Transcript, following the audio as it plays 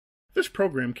This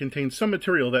program contains some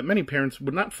material that many parents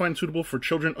would not find suitable for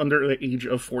children under the age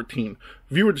of 14.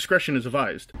 Viewer discretion is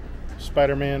advised.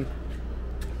 Spider-Man.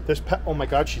 Oh my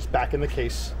God, she's back in the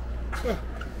case.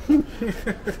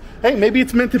 Hey, maybe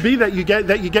it's meant to be that you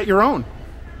get your own.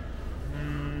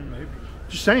 Maybe.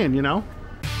 Just saying, you know.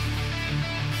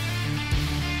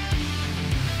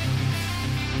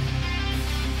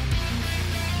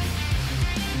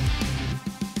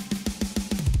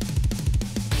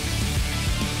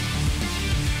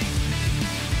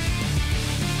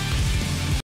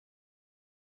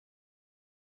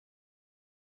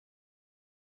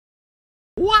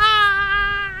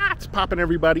 What's poppin',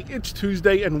 everybody? It's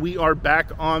Tuesday and we are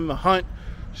back on the hunt.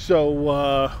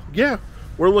 So yeah,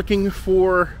 we're looking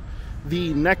for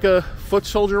the NECA foot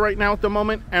soldier right now at the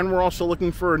moment, and we're also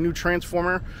looking for a new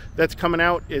transformer that's coming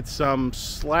out. It's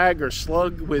Slag or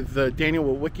Slug with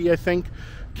Daniel Wicki, I think.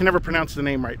 Can never pronounce the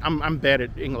name right. I'm bad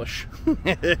at English.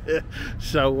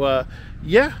 So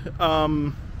yeah,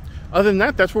 other than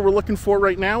that, that's what we're looking for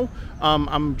right now.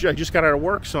 I just got out of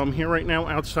work, so I'm here right now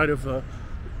outside of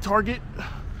Target.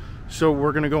 So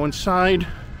we're gonna go inside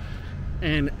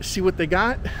and see what they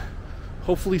got.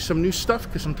 Hopefully some new stuff,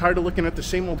 because I'm tired of looking at the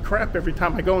same old crap every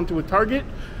time I go into a Target.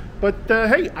 But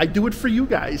hey, I do it for you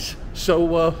guys.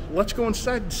 So let's go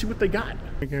inside and see what they got.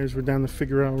 Hey guys, we're down to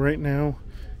figure out right now.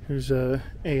 Here's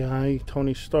AI,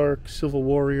 Tony Stark, Civil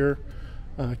Warrior,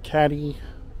 Caddy.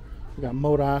 We got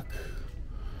MODOK.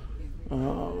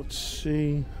 Let's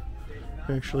see.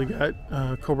 We actually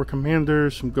got Cobra Commander,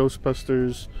 some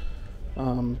Ghostbusters,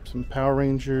 some Power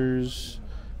Rangers.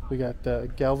 We got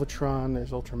Galvatron.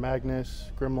 There's Ultra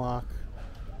Magnus, Grimlock.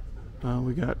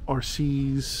 We got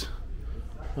RCs.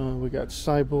 We got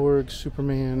Cyborg,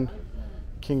 Superman,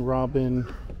 King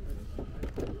Robin,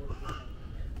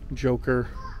 Joker.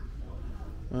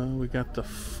 We got the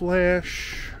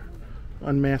Flash,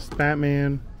 Unmasked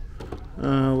Batman.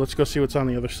 Let's go see what's on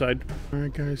the other side.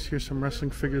 Alright guys, here's some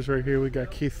wrestling figures right here. We got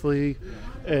Keith Lee,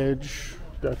 Edge,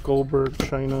 got Goldberg,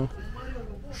 Chyna,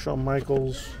 Shawn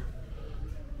Michaels.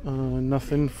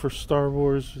 Nothing for Star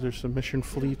Wars. There's some Mission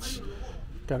Fleets.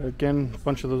 Got again a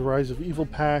bunch of the Rise of Evil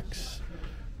packs.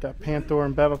 Got Panther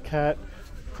and Battle Cat.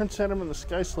 Prince Adam and the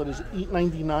Sky Sled is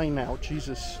 $8.99 now.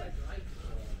 Jesus.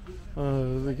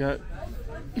 They got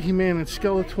He-Man and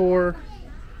Skeletor.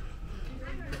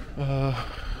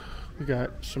 We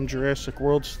got some Jurassic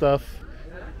World stuff,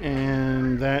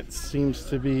 and that seems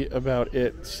to be about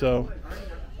it. So,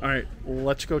 alright,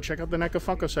 let's go check out the NECA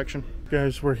Funko section.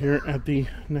 Guys, we're here at the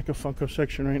NECA Funko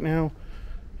section right now.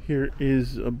 Here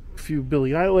is a few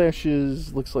Billy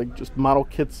Eyelashes. Looks like just model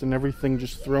kits and everything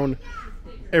just thrown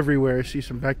everywhere. I see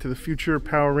some Back to the Future,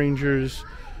 Power Rangers.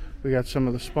 We got some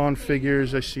of the Spawn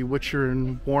figures. I see Witcher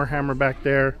and Warhammer back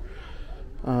there.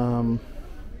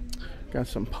 Got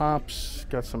some Pops,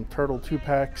 got some Turtle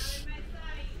 2-packs,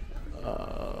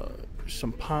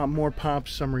 more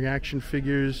Pops, some reaction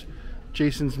figures,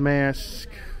 Jason's mask.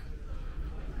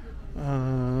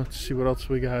 Let's see what else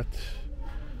we got.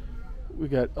 We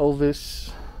got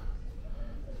Elvis.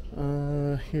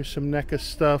 Here's some NECA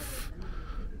stuff,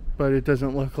 but it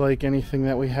doesn't look like anything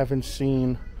that we haven't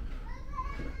seen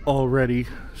already.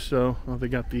 So, they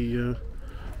got the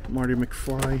Marty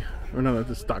McFly, or no,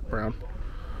 that's Doc Brown.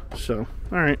 So,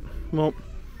 alright, well,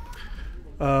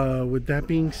 with that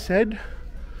being said,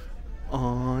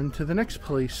 on to the next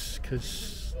place,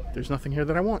 because there's nothing here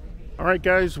that I want. Alright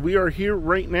guys, we are here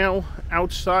right now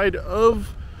outside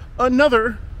of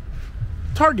another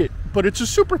Target, but it's a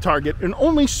super Target, and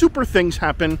only super things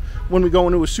happen when we go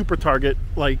into a super Target,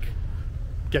 like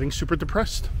getting super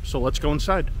depressed. So let's go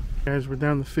inside. Guys, we're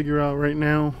down to figure out right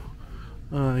now.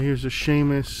 Here's a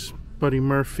Sheamus, Buddy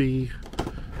Murphy.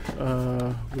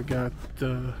 We got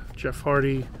Jeff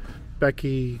Hardy,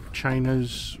 Becky,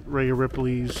 Chyna's, Rhea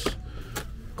Ripley's,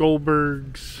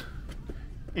 Goldberg's,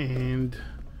 and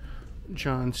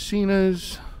John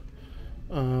Cena's.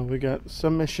 We got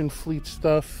some Mission Fleet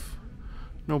stuff,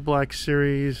 no Black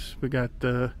Series. We got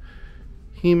the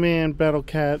He-Man, Battle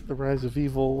Cat, the Rise of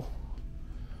Evil.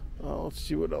 Let's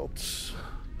see what else.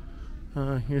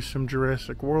 Here's some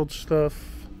Jurassic World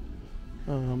stuff.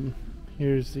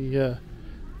 Here's the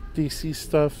DC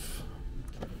stuff.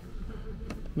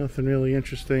 Nothing really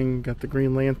interesting. Got the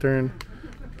Green Lantern,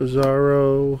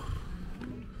 Bizarro.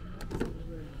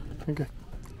 Okay.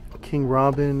 King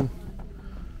Robin.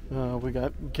 We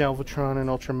got Galvatron and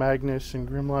Ultra Magnus and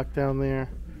Grimlock down there.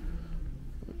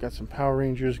 We've got some Power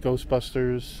Rangers,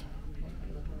 Ghostbusters.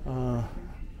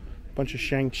 Bunch of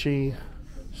Shang-Chi,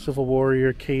 Civil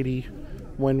Warrior, Katie,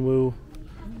 Wenwu.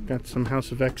 Got some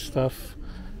House of X stuff.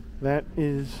 That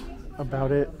is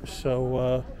about it.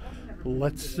 So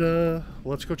let's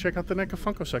go check out the NECA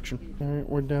Funko section. All right,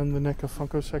 we're down the NECA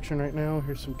Funko section right now.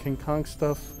 Here's some King Kong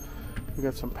stuff. We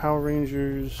got some Power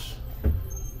Rangers.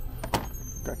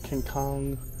 Got King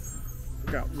Kong.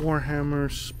 Got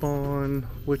Warhammer, Spawn,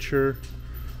 Witcher.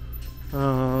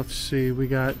 Let's see, we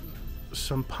got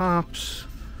some Pops.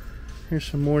 Here's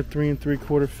some more 3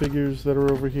 3/4 figures that are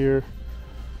over here.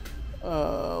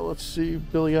 Let's see,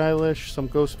 Billie Eilish, some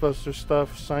Ghostbuster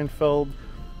stuff, Seinfeld,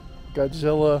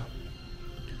 Godzilla,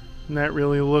 and that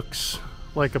really looks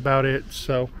like about it.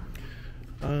 So,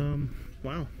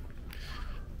 wow,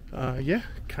 yeah,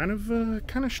 kind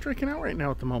of striking out right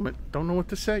now at the moment. Don't know what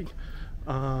to say.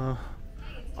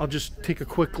 I'll just take a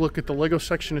quick look at the Lego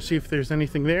section to see if there's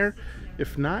anything there.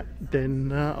 If not,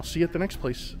 then I'll see you at the next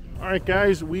place. All right,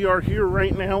 guys, we are here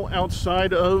right now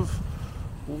outside of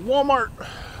Walmart.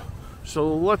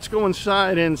 So let's go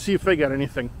inside and see if they got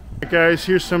anything. All right, guys,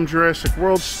 here's some Jurassic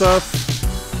World stuff.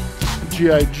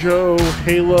 G.I. Joe,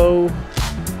 Halo.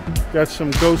 Got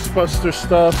some Ghostbuster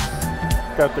stuff.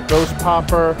 Got the Ghost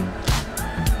Popper.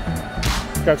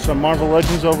 Got some Marvel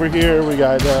Legends over here. We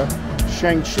got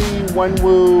Shang-Chi,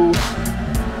 Wenwu,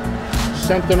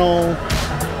 Sentinel,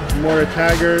 Moira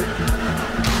Taggart.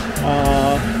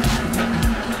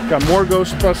 Got more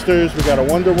Ghostbusters. We got a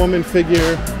Wonder Woman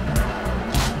figure.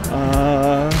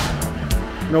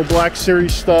 No Black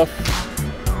Series stuff.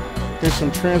 Here's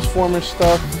some Transformers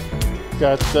stuff.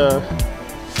 Got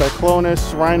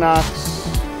Cyclonus, Rhinox.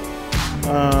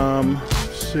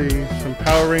 Let's see, some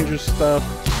Power Rangers stuff.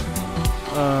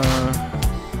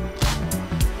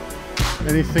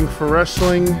 Anything for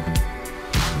wrestling?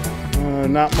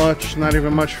 Not much. Not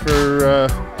even much for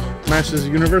Masters of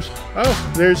the Universe.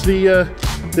 Oh, there's the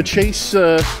Chase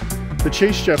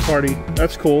Jeff Hardy.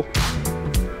 That's cool.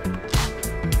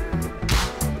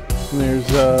 And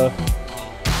there's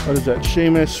what is that?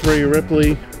 Sheamus, Rhea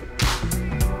Ripley.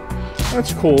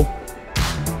 That's cool.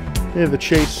 Yeah, the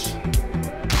Chase.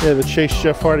 Yeah, the Chase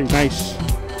Jeff Hardy. Nice.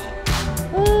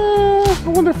 I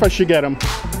wonder if I should get him.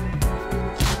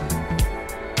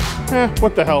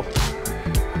 What the hell?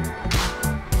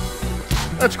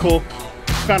 That's cool.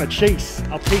 Found a Chase.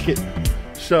 I'll take it.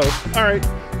 So, alright,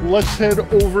 let's head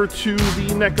over to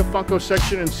the NECA Funko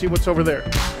section and see what's over there.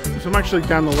 So I'm actually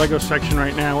down the Lego section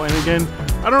right now, and again,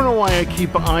 I don't know why I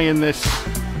keep eyeing this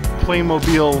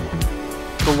Playmobil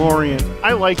DeLorean.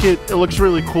 I like it. It looks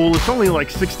really cool. It's only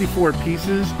like 64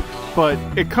 pieces, but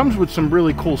it comes with some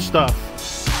really cool stuff.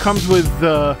 It comes with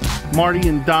Marty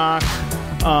and Doc.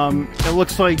 It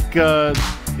looks like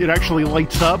it actually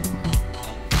lights up.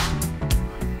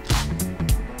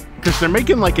 Because they're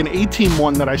making like an A-Team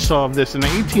one that I saw of this, and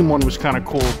the A-Team one was kind of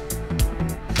cool.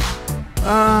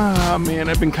 Man,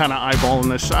 I've been kind of eyeballing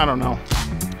this. I don't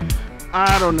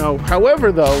know.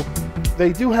 However, though,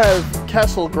 they do have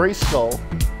Castle Grayskull,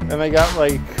 and they got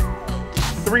like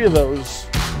 3 of those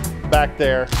back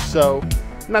there. So,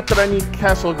 not that I need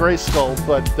Castle Grayskull,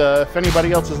 but if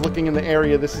anybody else is looking in the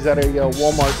area, this is at a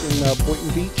Walmart in Boynton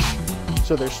Beach.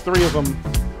 So there's 3 of them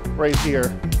right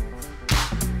here.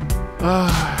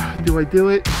 Do I do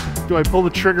it? Do I pull the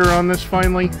trigger on this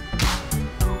finally?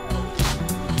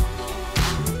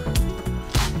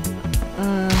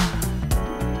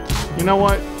 You know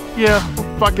what? Yeah,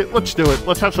 fuck it. Let's do it.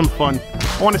 Let's have some fun.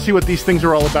 I want to see what these things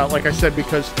are all about, like I said,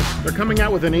 because they're coming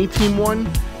out with an A-Team one,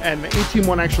 and the A-Team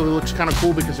one actually looks kind of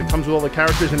cool because it comes with all the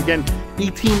characters. And again,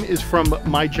 A-Team is from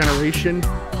my generation,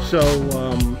 so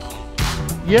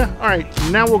yeah. All right,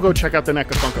 now we'll go check out the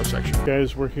NECA Funko section.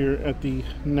 Guys, we're here at the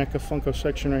NECA Funko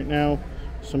section right now.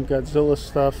 Some Godzilla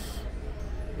stuff.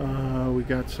 We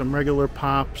got some regular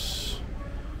Pops.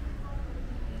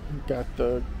 Got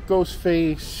the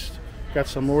Ghostface. Got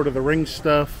some Lord of the Rings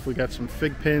stuff. We got some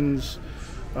Fig Pins.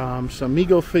 Some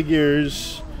Mego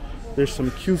figures. There's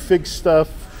some Q-Fig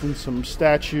stuff and some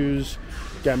statues.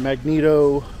 Got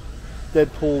Magneto,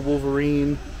 Deadpool,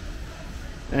 Wolverine.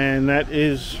 And that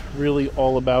is really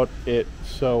all about it.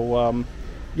 So,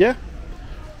 yeah.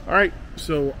 Alright,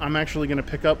 so I'm actually going to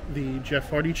pick up the Jeff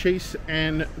Hardy Chase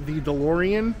and the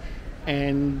DeLorean.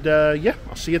 And, yeah,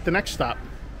 I'll see you at the next stop.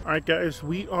 Alright, guys,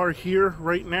 we are here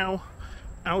right now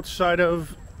outside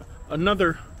of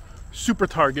another Super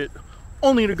Target,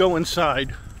 only to go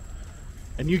inside.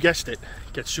 And you guessed it,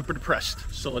 get super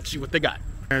depressed. So let's see what they got.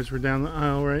 Guys, we're down the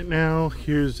aisle right now.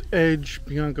 Here's Edge,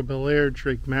 Bianca Belair,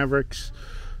 Drake Mavericks,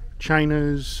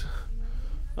 China's.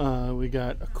 We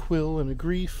got a Quill and a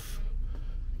Grief.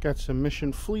 Got some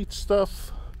Mission Fleet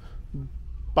stuff.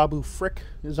 Babu Frick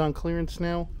is on clearance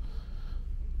now.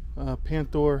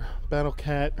 Panther, Battle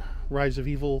Cat, Rise of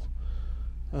Evil,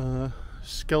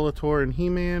 Skeletor and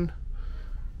He-Man.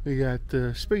 We got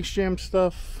Space Jam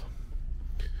stuff.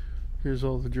 Here's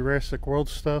all the Jurassic World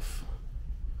stuff.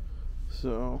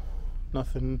 So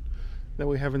nothing that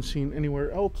we haven't seen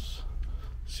anywhere else.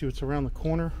 Let's see what's around the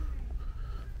corner.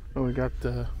 Oh, we got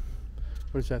the,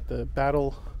 what is that, the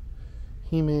Battle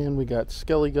He-Man. We got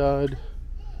Skelly God.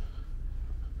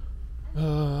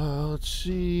 Let's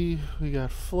see, we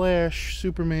got Flash,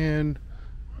 Superman,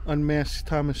 Unmasked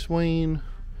Thomas Wayne.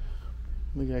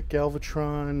 We got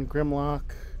Galvatron,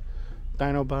 Grimlock,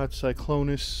 Dinobot,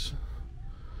 Cyclonus.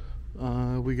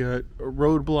 We got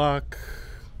Roadblock,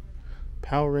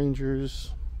 Power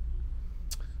Rangers.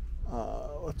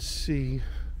 Let's see,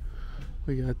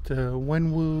 we got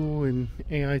Wenwu and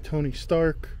AI Tony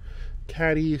Stark,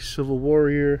 Caddy, Civil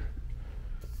Warrior,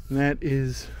 and that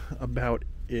is about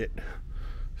it.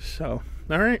 So,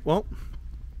 alright, well,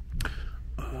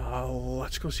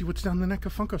 let's go see what's down the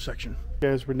NECA Funko section.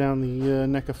 Guys, we're down the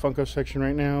NECA Funko section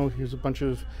right now. Here's a bunch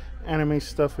of anime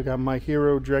stuff. We got My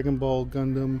Hero, Dragon Ball,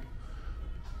 Gundam.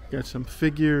 Got some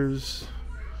figures.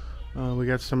 We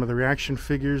got some of the reaction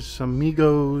figures, some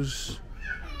Migos.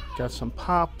 Got some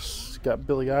Pops. Got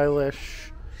Billie Eilish.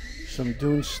 Some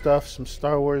Dune stuff, some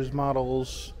Star Wars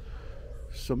models.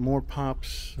 Some more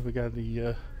Pops. We got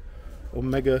the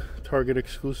Omega Target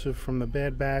exclusive from the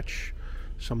Bad Batch,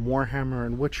 some Warhammer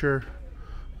and Witcher,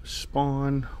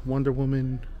 Spawn, Wonder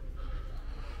Woman.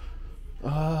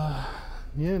 Yeah,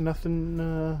 nothing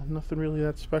really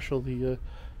that special. The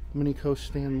Minico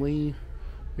Stan Lee.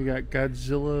 We got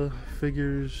Godzilla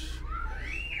figures.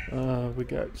 We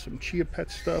got some Chia Pet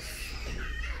stuff.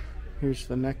 Here's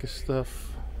the NECA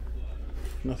stuff.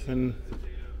 Nothing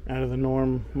out of the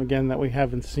norm again that we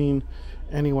haven't seen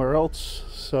anywhere else.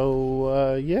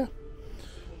 So yeah,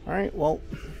 all right, well,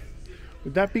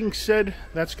 with that being said,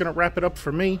 that's gonna wrap it up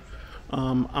for me.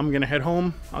 I'm gonna head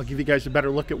home. I'll give you guys a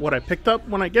better look at what I picked up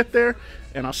when I get there,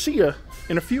 and I'll see you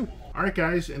in a few. All right,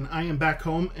 guys, and I am back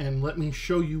home, and let me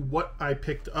show you what I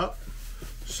picked up.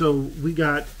 So we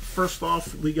got, first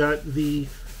off, we got the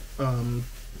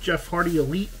Jeff Hardy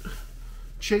Elite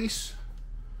Chase,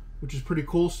 which is pretty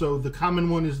cool. So the common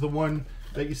one is the one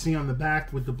that you see on the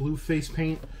back with the blue face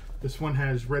paint. This one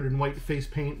has red and white face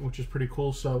paint, which is pretty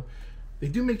cool. So they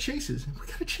do make chases. We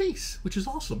got a chase, which is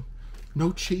awesome.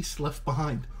 No chase left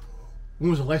behind. When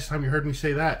was the last time you heard me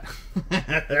say that?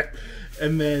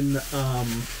 And then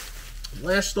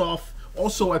last off,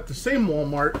 also at the same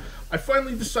Walmart, I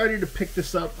finally decided to pick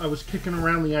this up. I was kicking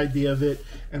around the idea of it,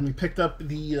 and we picked up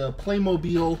the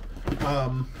Playmobil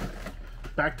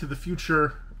Back to the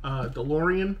Future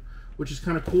DeLorean, which is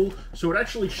kind of cool. So it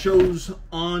actually shows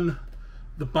on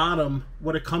the bottom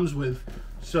what it comes with.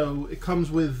 So it comes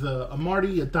with a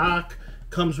Marty, a Doc,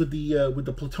 comes with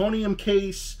the plutonium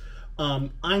case,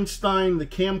 Einstein, the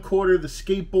camcorder, the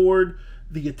skateboard,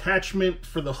 the attachment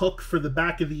for the hook for the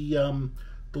back of the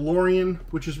DeLorean,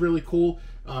 which is really cool.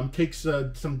 Takes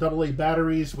some AA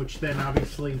batteries, which then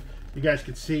obviously you guys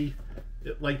could see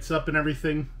it lights up and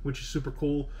everything, which is super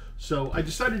cool. So I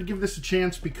decided to give this a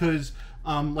chance because,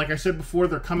 like I said before,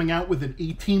 they're coming out with an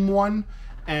A-Team one,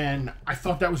 and I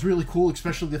thought that was really cool,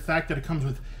 especially the fact that it comes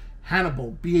with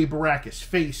Hannibal, B.A. Baracus,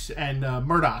 Face, and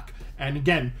Murdoch. And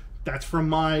again, that's from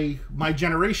my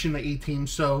generation, the A-Team,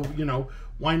 so, you know,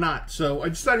 why not? So I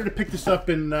decided to pick this up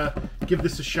and give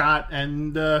this a shot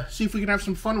and see if we can have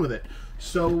some fun with it.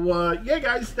 So, yeah,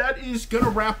 guys, that is going to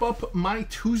wrap up my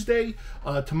Tuesday.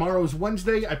 Tomorrow's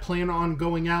Wednesday. I plan on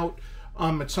going out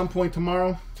at some point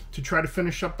tomorrow to try to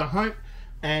finish up the hunt.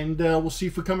 And we'll see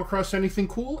if we come across anything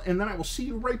cool. And then I will see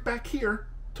you right back here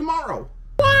tomorrow.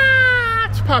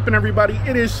 What's poppin', everybody?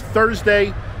 It is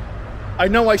Thursday. I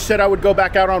know I said I would go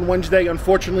back out on Wednesday.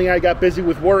 Unfortunately, I got busy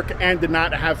with work and did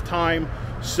not have time.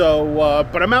 So,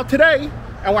 but I'm out today,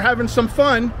 and we're having some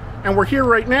fun. And we're here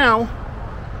right now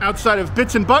outside of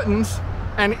Bits and Buttons.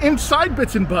 And inside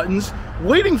Bits and Buttons,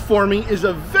 waiting for me is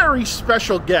a very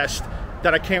special guest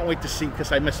that I can't wait to see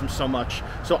because I miss him so much.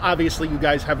 So obviously you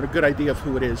guys have a good idea of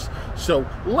who it is. So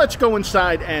let's go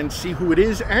inside and see who it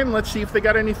is, and let's see if they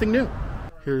got anything new.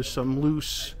 Here's some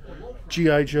loose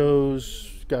G.I. Joes.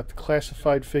 Got the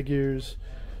classified figures.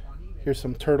 Here's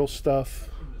some turtle stuff.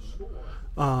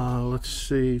 Let's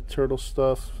see, turtle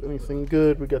stuff. Anything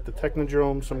good? We got the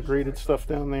Technodrome, some graded stuff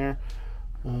down there.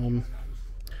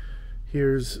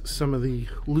 Here's some of the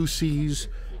Lucy's,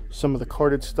 some of the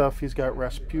carded stuff. He's got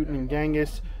Rasputin and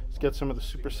Genghis. He's got some of the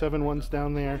Super 7 ones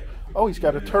down there. Oh, he's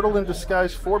got a Turtle in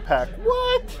Disguise 4-pack.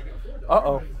 What?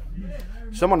 Uh-oh.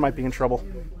 Someone might be in trouble.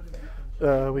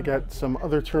 We got some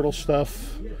other turtle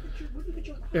stuff.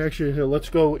 Actually, here, let's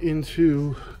go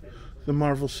into the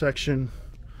Marvel section.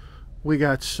 We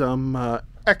got some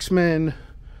X-Men,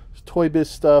 Toy Biz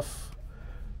stuff,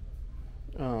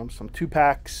 some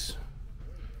 2-packs,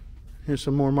 Here's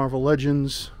some more Marvel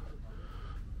Legends.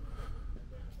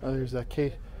 There's that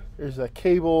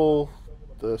Cable,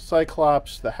 the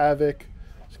Cyclops, the Havoc.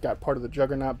 It's got part of the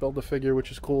Juggernaut Build-A-Figure,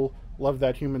 which is cool. Love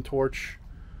that Human Torch.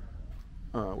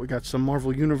 We got some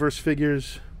Marvel Universe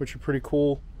figures, which are pretty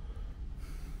cool.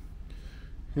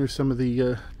 Here's some of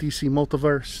the DC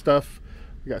Multiverse stuff.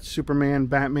 We got Superman,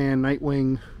 Batman,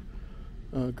 Nightwing,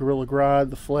 Gorilla Grodd,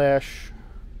 The Flash.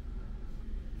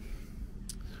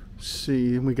 Let's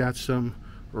see, we got some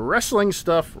wrestling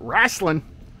stuff. Wrestling!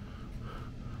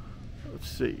 Let's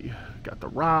see, got The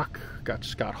Rock, got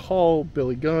Scott Hall,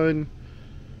 Billy Gunn,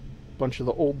 bunch of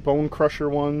the old Bone Crusher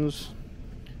ones.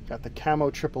 Got the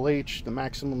Camo Triple H, the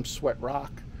Maximum Sweat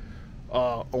Rock,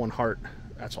 Owen Hart.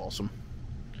 That's awesome.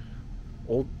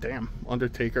 Old damn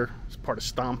Undertaker. It's part of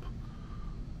Stomp.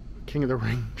 King of the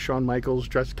Ring, Shawn Michaels,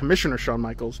 Commissioner Shawn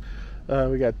Michaels.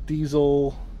 We got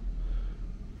Diesel.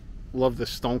 Love this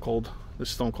Stone Cold. This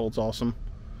Stone Cold's awesome.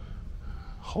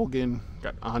 Hogan.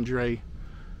 Got Andre.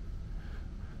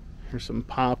 Here's some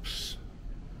Pops.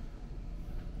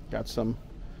 Got some.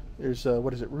 There's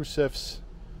what is it? Rusev's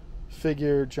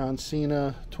figure. John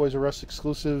Cena. Toys R Us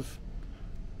exclusive.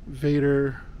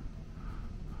 Vader.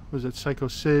 Was it Psycho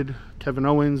Sid? Kevin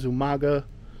Owens. Umaga.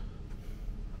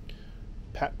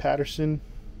 Pat Patterson.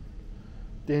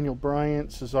 Daniel Bryant.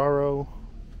 Cesaro.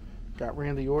 Got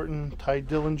Randy Orton. Ty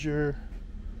Dillinger.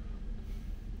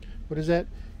 What is that?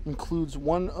 Includes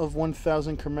 1 of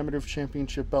 1,000 commemorative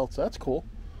championship belts. That's cool.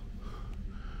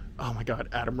 Oh my god,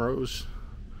 Adam Rose.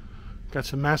 Got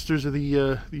some Masters of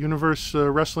the Universe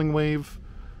wrestling wave.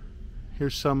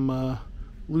 Here's some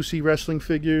Lucy wrestling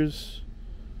figures.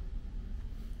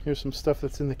 Here's some stuff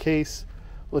that's in the case.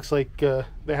 Looks like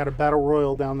they had a battle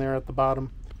royal down there at the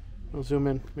bottom. I'll zoom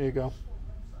in. There you go.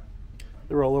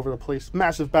 They're all over the place.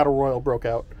 Massive battle royal broke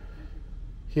out.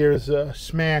 Here's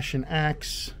Smash and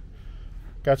Axe.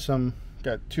 Got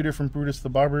 2 different Brutus the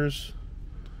Barbers.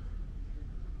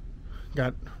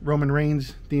 Got Roman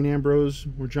Reigns, Dean Ambrose,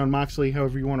 or John Moxley,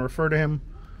 however you want to refer to him.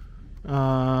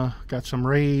 Got some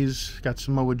Rays, got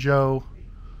Samoa Joe.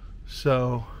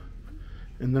 So,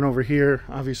 and then over here,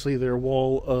 obviously their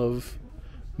wall of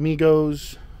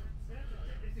Migos.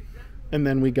 And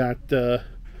then we got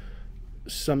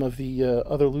some of the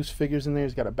other loose figures in there.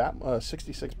 He's got a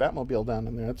 66 Batmobile down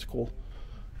in there. That's cool.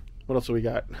 What else do we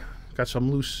got? Got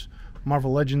some loose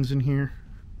Marvel Legends in here.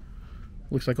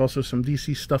 Looks like also some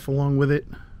DC stuff along with it.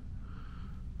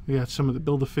 We got some of the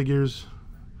Build-A-Figures.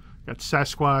 Got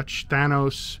Sasquatch,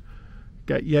 Thanos.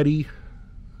 Got Yeti,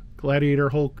 Gladiator,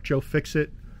 Hulk, Joe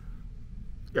Fixit.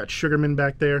 Got Sugarman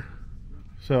back there.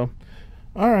 So,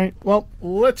 alright. Well,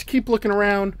 let's keep looking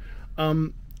around.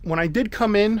 When I did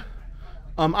come in,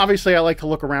 obviously I like to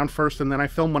look around first and then I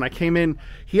film. When I came in,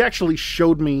 he actually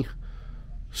showed me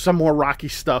some more Rocky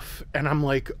stuff, and I'm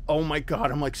like, oh my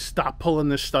god, I'm like, stop pulling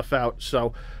this stuff out.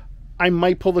 So I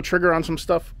might pull the trigger on some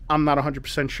stuff. I'm not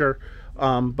 100% sure,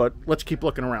 but let's keep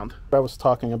looking around. I was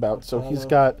talking about, so he's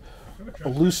got a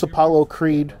loose Apollo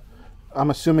Creed. I'm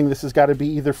assuming this has got to be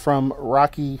either from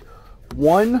Rocky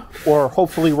 1 or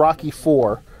hopefully Rocky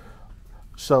 4.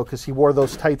 So, because he wore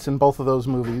those tights in both of those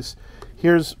movies.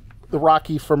 Here's the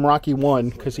Rocky from Rocky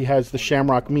 1, because he has the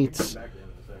Shamrock Meats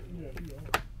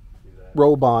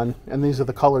robe on, and these are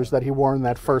the colors that he wore in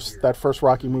that first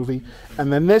Rocky movie.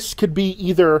 And then this could be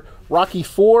either Rocky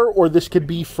 4 or this could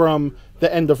be from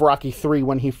the end of Rocky 3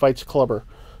 when he fights Clubber.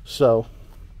 So,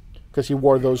 because he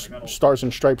wore those Stars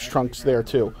and Stripes trunks there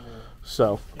too.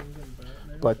 So,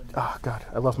 but oh god,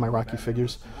 I love my Rocky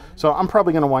figures. So I'm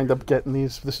probably gonna wind up getting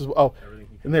these. This is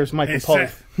and there's Mike and Paulie.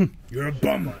 Seth, you're a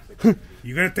bum.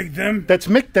 You gonna take them? That's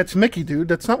Mickey, dude.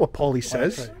 That's not what Paulie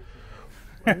says.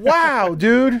 Wow,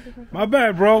 dude. My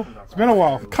bad, bro. It's been a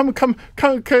while. Come,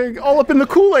 all up in the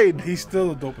Kool-Aid. He's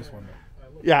still the dopest one, though.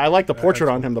 Yeah, I like the portrait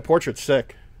on him. The portrait's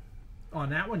sick.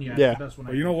 On that one, yeah. Yeah. The best one.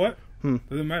 But you know what?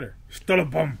 Doesn't matter. Still a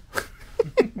bum.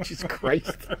 Jesus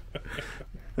Christ.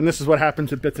 And this is what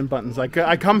happens at Bits and Buttons. I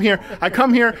come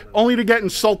here only to get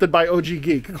insulted by OG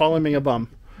Geek, calling me a bum.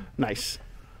 Nice.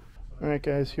 All right,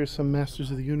 guys. Here's some Masters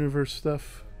of the Universe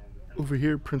stuff. Over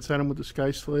here, Prince Adam with the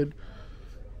Sky Sled.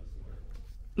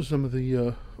 Some of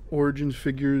the Origins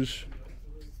figures,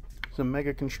 some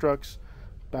Mega Constructs,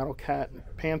 Battle Cat,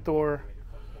 Panther.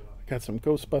 Got some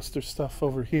Ghostbuster stuff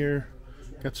over here.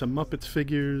 Got some Muppets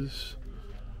figures.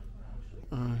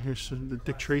 Here's the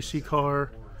Dick Tracy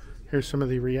car. Here's some of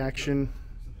the Reaction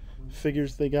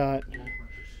figures they got.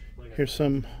 Here's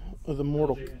some of the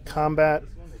Mortal Kombat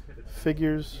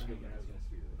figures,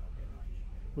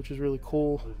 which is really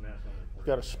cool.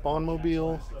 Got a Spawn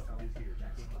Mobile.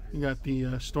 You got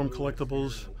the Storm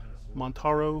Collectibles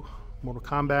Montaro Mortal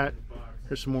Kombat.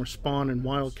 Here's some more Spawn and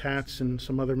Wildcats and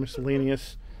some other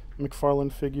miscellaneous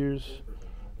McFarlane figures.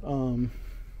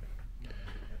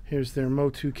 Here's their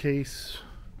Motu case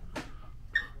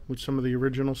with some of the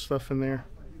original stuff in there,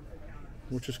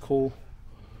 which is cool.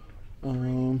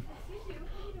 Let's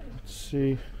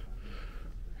see.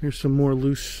 Here's some more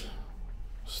loose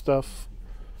stuff.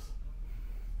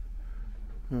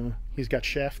 He's got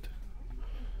Shaft.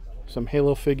 Some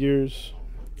Halo figures.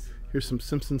 Here's some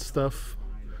Simpsons stuff.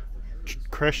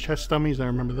 Crash test dummies, I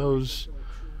remember those.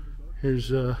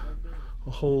 Here's a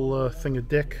whole thing of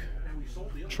Dick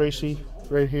Tracy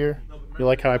right here. You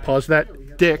like how I paused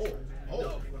that? Dick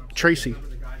Tracy.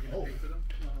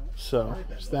 So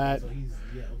there's that.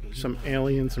 Some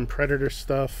Aliens and Predator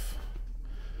stuff.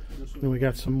 Then we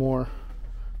got some more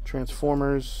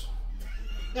Transformers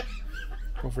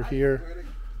over here.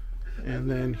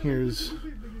 And then here's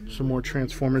some more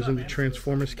Transformers in the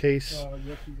Transformers case.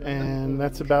 And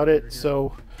that's about it.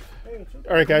 So,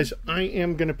 alright guys, I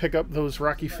am going to pick up those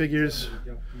Rocky figures.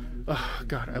 Oh,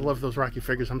 God, I love those Rocky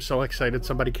figures. I'm so excited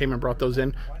somebody came and brought those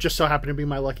in. Just so happened to be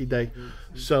my lucky day.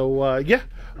 So, yeah.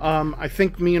 I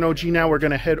think me and OG now are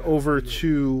going to head over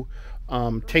to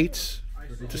Tate's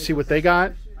to see what they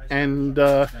got. And,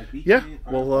 yeah,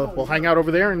 we'll hang out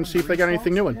over there and see if they got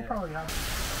anything new in.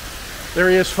 There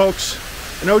he is, folks.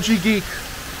 An OG Geek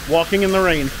walking in the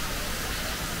rain.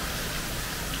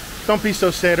 Don't be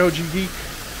so sad, OG Geek.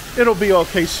 It'll be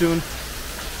okay soon.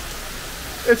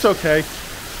 It's okay.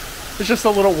 It's just a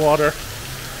little water.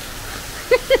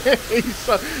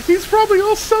 He's probably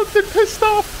all soaked and pissed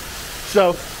off.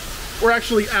 So, we're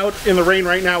actually out in the rain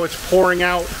right now. It's pouring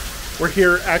out. We're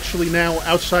here actually now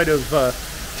outside of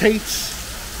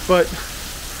Tate's. But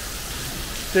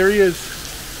there he is.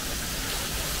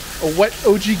 A wet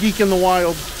OG Geek in the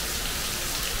wild.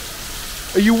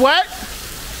 Are you wet?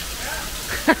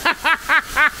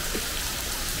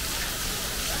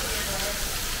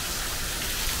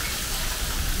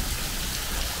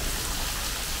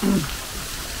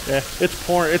 Yeah, it's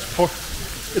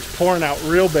pouring out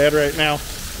real bad right now.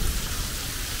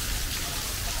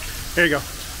 There you go.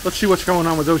 Let's see what's going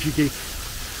on with OG Geek.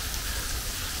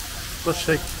 Let's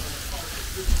see.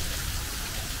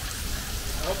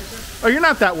 Oh, you're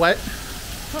not that wet.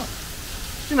 Oh.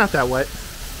 You're not that wet.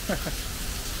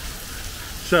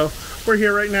 So, we're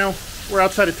here right now. We're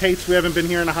outside of Tate's. We haven't been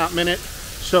here in a hot minute.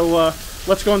 So,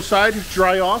 let's go inside,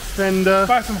 dry off, and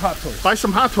buy some Hot Toys. Buy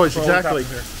some Hot Toys, exactly.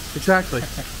 Exactly.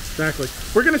 Exactly.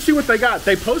 We're going to see what they got.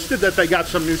 They posted that they got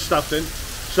some new stuff in.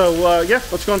 So, yeah,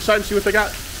 let's go inside and see what they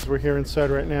got. We're here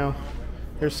inside right now.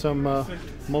 Here's some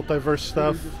multiverse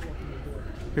stuff.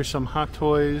 Here's some Hot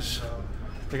Toys.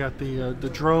 They got the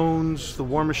drones, the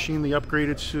War Machine, the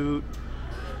upgraded suit.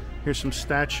 Here's some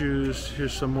statues.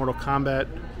 Here's some Mortal Kombat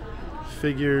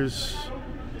figures.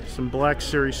 Some Black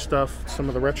Series stuff. Some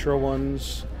of the retro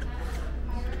ones.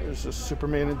 There's a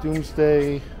Superman and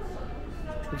Doomsday.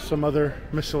 And some other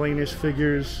miscellaneous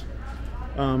figures.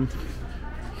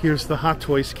 Here's the Hot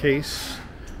Toys case.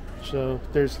 So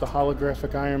there's the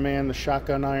holographic Iron Man, the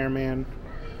shotgun Iron Man,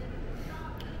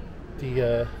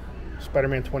 the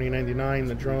Spider-Man 2099,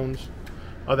 the drones.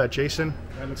 Oh, that Jason?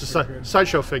 It's a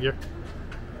sideshow figure.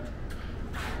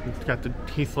 We've got the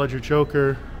Heath Ledger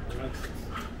Joker,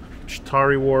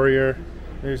 Chitauri Warrior.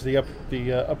 There's the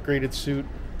upgraded suit,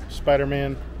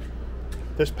 Spider-Man.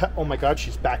 Oh my God,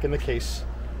 she's back in the case.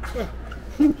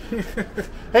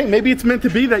 Hey, maybe it's meant to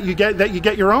be that you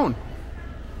get your own.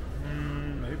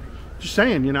 Maybe. Just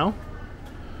saying, you know.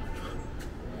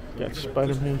 Got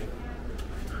Spider-Man.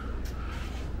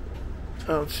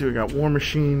 Oh, let's see, we got War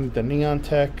Machine, the Neon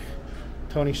Tech,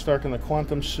 Tony Stark in the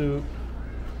Quantum suit.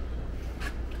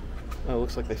 Oh, it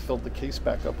looks like they filled the case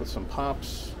back up with some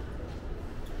pops.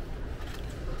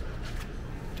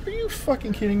 Are you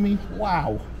fucking kidding me?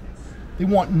 Wow. They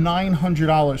want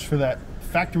 $900 for that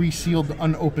factory sealed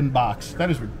unopened box.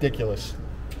 That is ridiculous.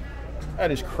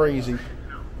 That is crazy.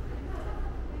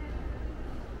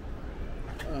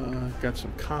 Got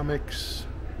some comics.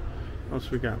 What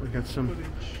else we got? We got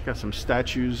some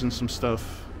statues and some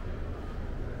stuff.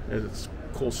 It's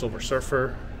cool Silver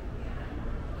Surfer.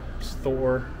 It's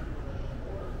Thor.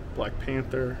 Black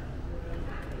Panther.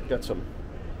 Got some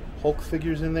Hulk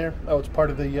figures in there. Oh, it's part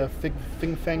of the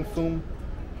Fing Fang Foom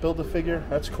Build-A-Figure.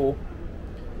 That's cool.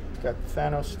 Got the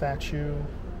Thanos statue.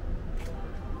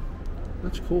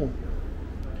 That's cool.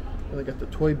 They got the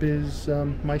Toy Biz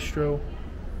Maestro.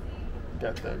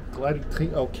 Got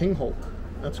the King Hulk.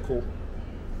 That's cool.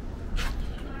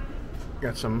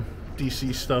 Got some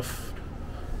DC stuff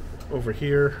over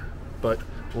here, but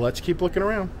let's keep looking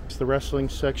around. It's the wrestling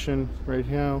section right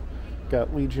now.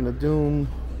 Got Legion of Doom.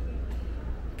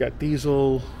 Got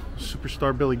Diesel,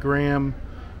 Superstar Billy Graham.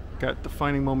 Got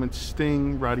Defining Moments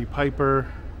Sting, Roddy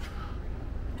Piper.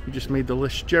 We just made the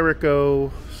list.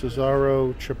 Jericho,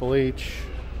 Cesaro, Triple H,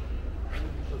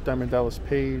 Diamond Dallas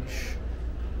Page,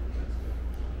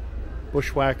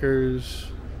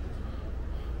 Bushwhackers.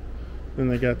 Then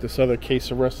they got this other case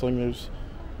of wrestling. There's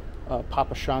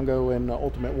Papa Shango and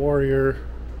Ultimate Warrior.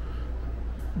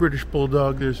 British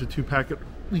Bulldog. There's a 2-pack of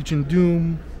Legion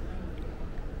Doom.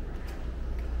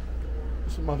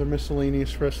 Some other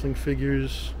miscellaneous wrestling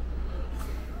figures.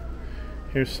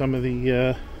 Here's some of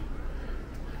the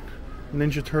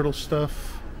Ninja Turtle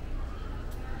stuff.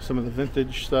 Some of the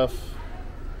vintage stuff.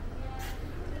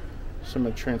 Some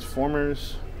of the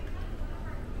Transformers.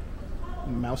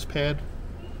 Mouse pad.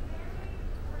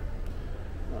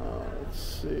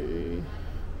 Let's see.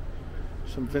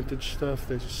 Some vintage stuff.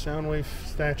 There's a Soundwave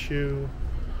statue.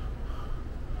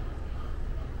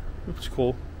 Looks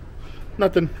cool.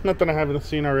 Nothing I haven't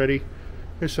seen already.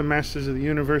 Here's some Masters of the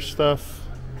Universe stuff.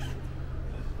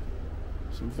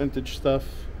 Some vintage stuff.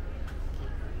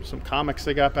 Some comics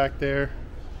they got back there.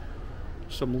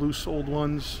 Some loose old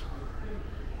ones.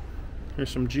 Here's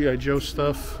some G.I. Joe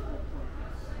stuff.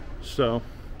 So,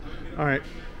 alright,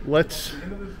 let's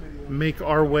make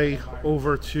our way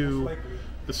over to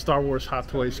the Star Wars Hot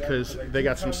Toys because they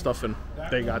got some stuff in.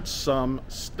 They got some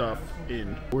stuff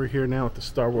in. We're here now at the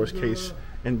Star Wars case,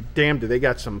 and damn, do they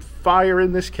got some fire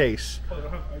in this case.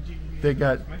 They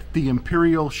got the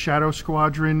Imperial Shadow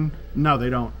Squadron. No, they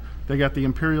don't. They got the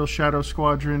Imperial Shadow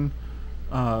Squadron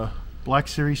Black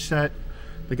Series set.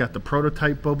 They got the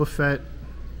prototype Boba Fett.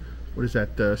 What is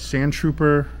that? The Sand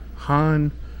Trooper,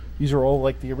 Han. These are all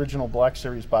like the original Black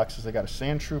Series boxes. They got a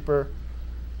Sand Trooper.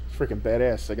 It's freaking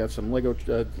badass. They got some Lego.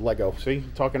 See,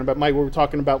 talking about Mike. We were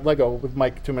talking about Lego with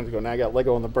Mike 2 minutes ago. Now I got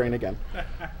Lego in the brain again.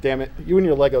 Damn it, you and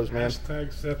your Legos, man.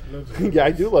 Hashtag Seth loves Legos. Yeah,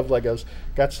 I do love Legos.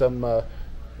 Got some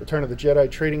Return of the Jedi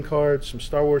trading cards, some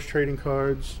Star Wars trading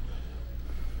cards.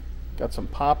 Got some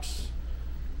Pops.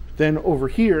 Then over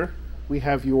here we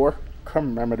have your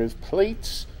commemorative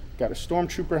plates. Got a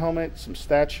Stormtrooper helmet, some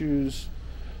statues.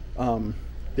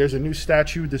 There's a new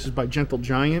statue. This is by Gentle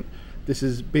Giant. This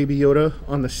is Baby Yoda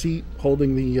on the seat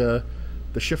holding the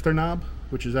shifter knob,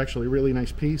 which is actually a really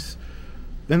nice piece.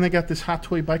 Then they got this Hot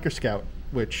Toy Biker Scout,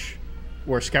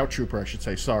 or Scout Trooper, I should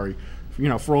say. Sorry, you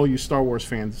know, for all you Star Wars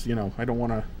fans, you know, I don't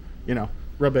want to, you know,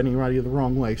 rub anybody the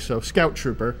wrong way. So Scout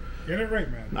Trooper. Get it right,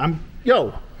 man.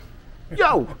 Yo,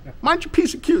 mind your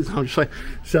piece of cues. I'm just like,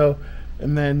 so,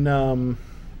 and then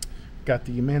got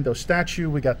the Mando statue.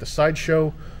 We got the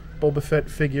Sideshow Boba Fett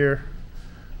figure.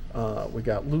 We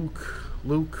got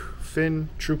Luke, Finn,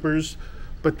 Troopers.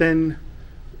 But then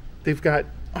they've got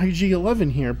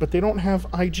IG-11 here, but they don't have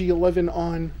IG-11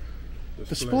 on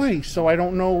display, so I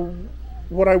don't know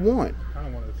what I want. I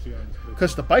don't want to see on display.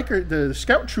 Because the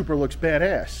Scout Trooper looks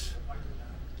badass.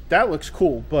 That looks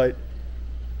cool, but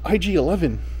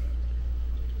IG-11,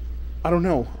 I don't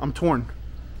know. I'm torn.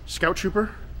 Scout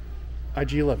Trooper,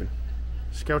 IG-11.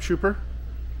 Scout Trooper,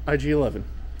 IG-11.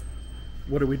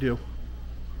 What do we do?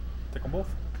 Take them both?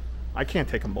 I can't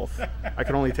take them both. I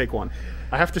can only take one.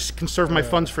 I have to conserve my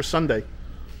funds for Sunday.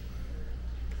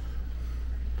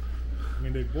 I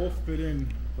mean, they both fit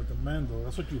in with the Mando.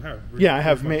 That's what you have. Really, Yeah, I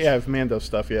have Mando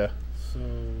stuff, yeah. So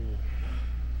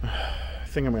I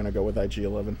think I'm going to go with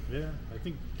IG-11. yeah, I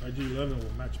think IG-11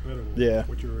 will match better with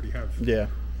what you already have. Yeah.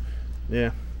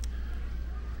 Yeah.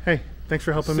 Hey, thanks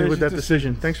for helping me with that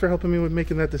decision. Thanks for helping me with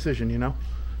making that decision, you know?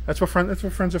 That's what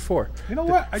friends are for. You know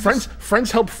what?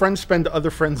 Friends help friends spend other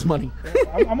friends' money.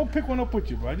 I'm gonna pick one up with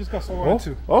you, bro. I just got so on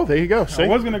too. Oh, there you go. See? I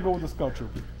was gonna go with the Scout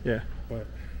Trooper. Yeah. But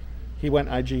he went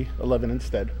IG-11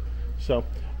 instead. So,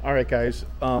 all right, guys.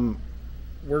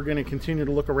 We're gonna continue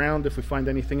to look around. If we find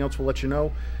anything else, we'll let you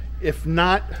know. If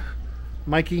not,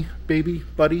 Mikey, baby,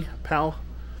 buddy, pal,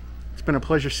 it's been a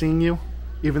pleasure seeing you.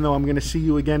 Even though I'm gonna see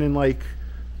you again in like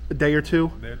a day or two.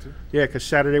 Yeah, because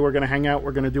Saturday we're going to hang out.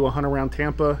 We're going to do a hunt around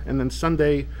Tampa. And then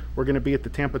Sunday we're going to be at the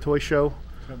Tampa Toy Show.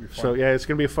 It's gonna be fun. So, yeah, it's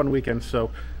going to be a fun weekend.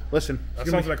 So, listen. That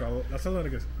sounds like an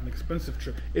expensive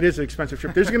trip. It is an expensive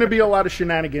trip. There's going to be a lot of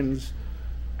shenanigans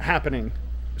happening.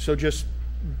 So just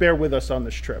bear with us on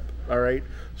this trip. All right?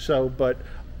 So, but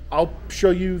I'll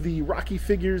show you the Rocky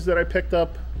figures that I picked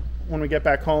up when we get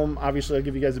back home. Obviously, I'll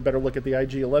give you guys a better look at the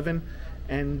IG-11.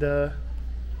 And,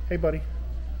 hey, buddy.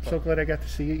 So glad I got to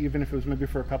see you, even if it was maybe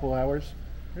for a couple hours.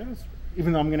 Yes.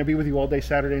 Even though I'm going to be with you all day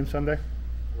Saturday and Sunday.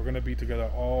 We're going to be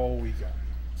together all weekend.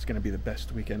 It's going to be the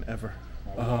best weekend ever.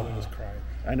 My wallet is crying.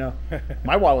 I know.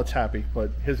 My wallet's happy,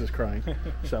 but his is crying.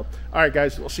 So, all right,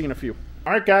 guys, we'll see you in a few.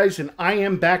 All right, guys, and I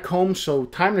am back home, so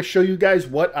time to show you guys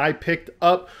what I picked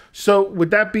up. So,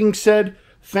 with that being said,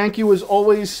 thank you as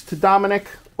always to Dominic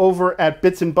over at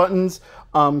Bits and Buttons.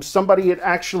 Somebody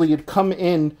had come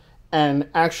in and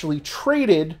actually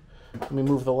traded. Let me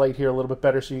move the light here a little bit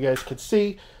better so you guys could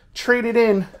see. Traded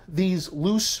in these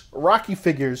loose Rocky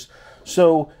figures.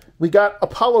 So we got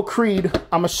Apollo Creed.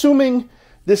 I'm assuming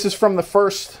this is from the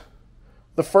first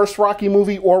Rocky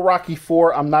movie or Rocky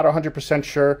 4. I'm not 100%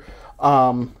 sure.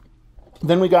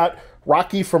 Then we got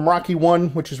Rocky from Rocky 1,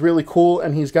 which is really cool.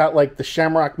 And he's got like the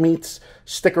Shamrock Meats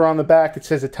sticker on the back. It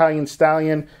says Italian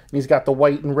Stallion. And he's got the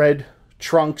white and red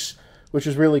trunks, which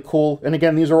is really cool. And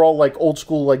again, these are all like old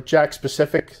school, like Jack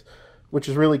specific, which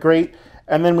is really great.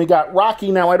 And then we got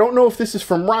Rocky. Now, I don't know if this is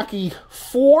from Rocky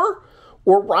 4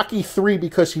 or Rocky 3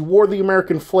 because he wore the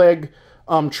American flag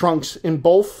trunks in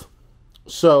both.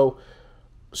 So,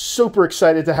 super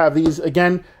excited to have these.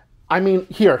 Again, I mean,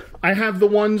 here, I have the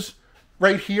ones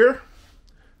right here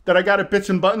that I got at Bits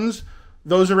and Buttons.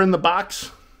 Those are in the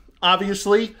box,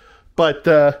 obviously. But,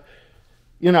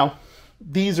 you know,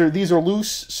 these are loose,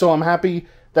 so I'm happy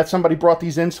that somebody brought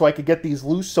these in so I could get these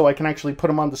loose so I can actually put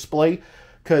them on display,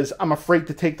 because I'm afraid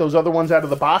to take those other ones out of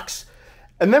the box.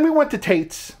 And then we went to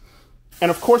Tate's. And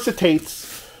of course at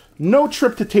Tate's, no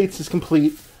trip to Tate's is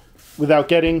complete without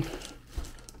getting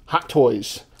Hot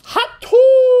Toys. Hot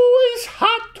Toys!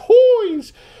 Hot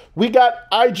Toys! We got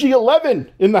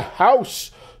IG-11 in the house.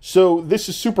 So this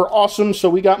is super awesome. So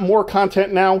we got more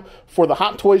content now for the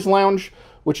Hot Toys Lounge,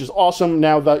 which is awesome.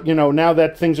 Now that, you know, now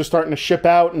that things are starting to ship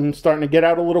out and starting to get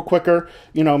out a little quicker,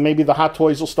 you know, maybe the Hot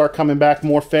Toys will start coming back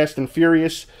more fast and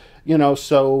furious, you know,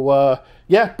 so,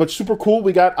 yeah, but super cool.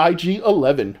 We got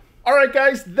IG-11. All right,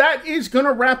 guys, that is going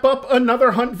to wrap up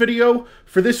another hunt video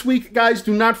for this week. Guys,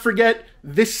 do not forget,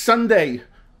 this Sunday,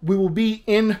 we will be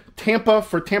in Tampa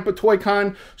for Tampa Toy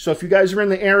Con. So if you guys are in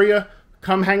the area,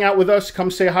 come hang out with us. Come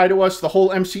say hi to us. The whole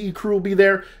MCE crew will be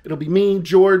there. It'll be me,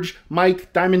 George,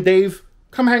 Mike, Diamond Dave.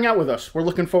 Come hang out with us. We're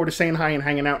looking forward to saying hi and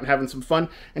hanging out and having some fun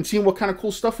and seeing what kind of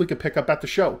cool stuff we could pick up at the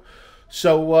show.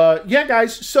 So, yeah,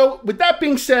 guys. So, with that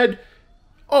being said,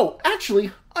 oh,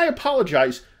 actually, I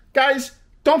apologize. Guys,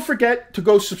 don't forget to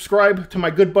go subscribe to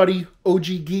my good buddy,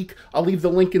 OG Geek. I'll leave the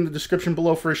link in the description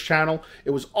below for his channel.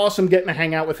 It was awesome getting to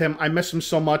hang out with him. I miss him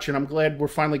so much, and I'm glad we're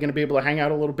finally going to be able to hang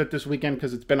out a little bit this weekend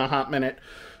because it's been a hot minute.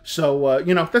 So,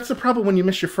 you know, that's the problem when you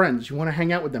miss your friends. You want to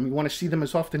hang out with them. You want to see them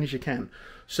as often as you can.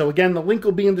 So, again, the link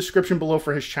will be in the description below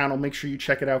for his channel. Make sure you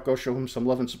check it out. Go show him some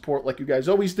love and support like you guys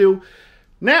always do.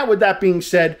 Now, with that being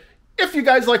said, if you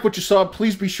guys like what you saw,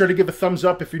 please be sure to give a thumbs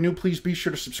up. If you're new, please be sure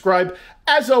to subscribe.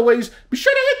 As always, be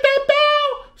sure to hit that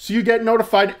bell so you get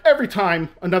notified every time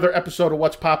another episode of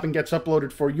What's Poppin' gets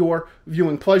uploaded for your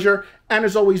viewing pleasure. And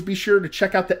as always, be sure to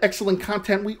check out the excellent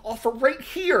content we offer right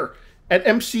here at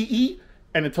MCE.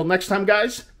 And until next time,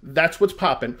 guys, that's what's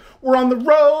poppin'. We're on the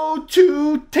road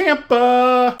to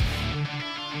Tampa.